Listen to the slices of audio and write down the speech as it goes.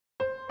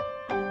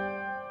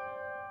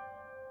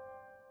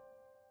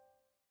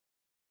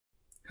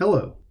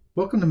Hello,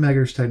 welcome to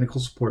Megger's Technical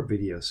Support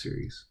video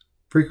series,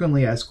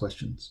 Frequently Asked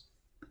Questions.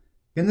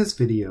 In this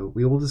video,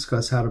 we will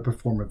discuss how to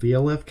perform a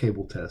VLF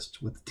cable test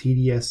with the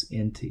TDS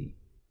NT.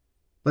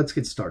 Let's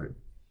get started.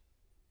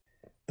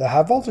 The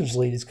high voltage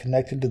lead is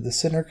connected to the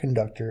center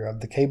conductor of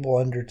the cable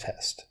under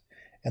test,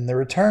 and the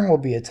return will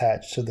be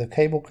attached to the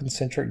cable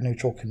concentric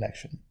neutral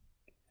connection.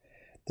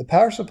 The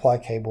power supply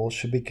cable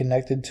should be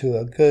connected to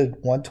a good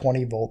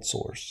 120 volt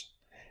source,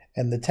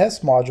 and the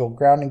test module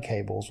grounding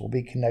cables will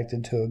be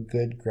connected to a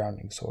good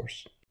grounding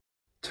source.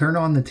 Turn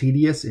on the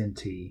TDS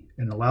NT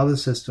and allow the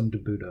system to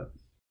boot up.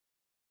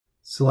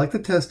 Select the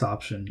test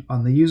option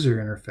on the user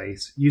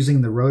interface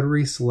using the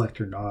rotary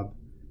selector knob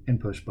and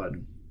push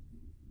button.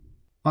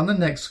 On the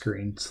next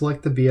screen,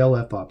 select the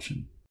VLF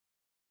option.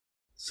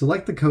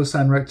 Select the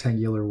Cosine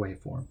Rectangular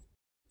waveform.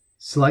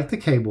 Select the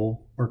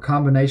cable or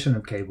combination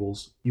of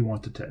cables you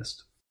want to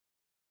test.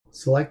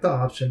 Select the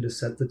option to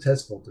set the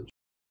test voltage.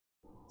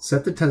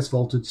 Set the test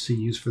voltage to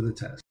use for the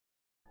test.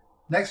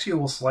 Next, you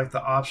will select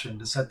the option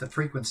to set the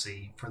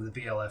frequency for the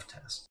VLF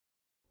test.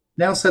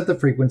 Now set the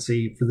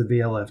frequency for the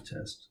VLF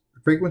test. The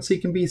frequency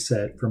can be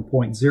set from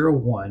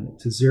 0.01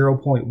 to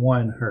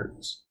 0.1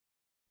 Hz.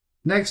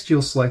 Next,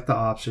 you'll select the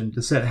option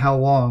to set how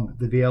long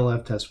the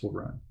VLF test will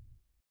run.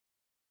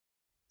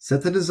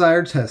 Set the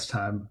desired test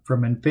time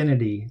from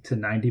infinity to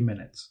 90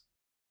 minutes.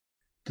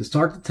 To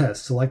start the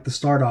test, select the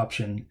Start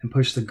option and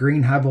push the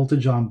green High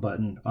Voltage On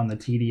button on the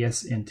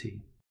TDS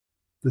NT.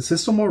 The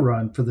system will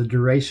run for the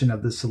duration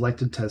of the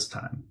selected test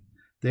time.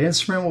 The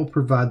instrument will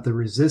provide the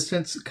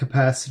resistance,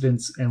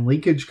 capacitance, and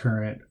leakage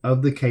current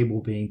of the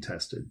cable being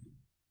tested.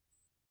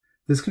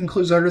 This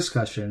concludes our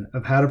discussion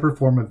of how to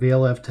perform a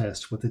VLF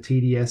test with the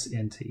TDS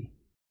NT.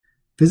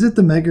 Visit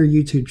the Megger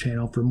YouTube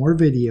channel for more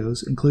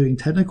videos, including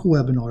technical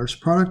webinars,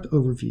 product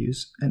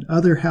overviews, and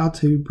other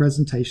how-to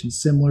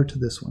presentations similar to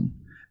this one.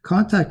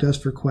 Contact us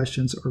for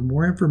questions or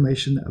more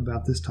information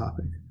about this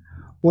topic,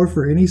 or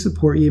for any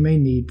support you may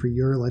need for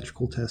your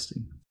electrical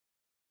testing.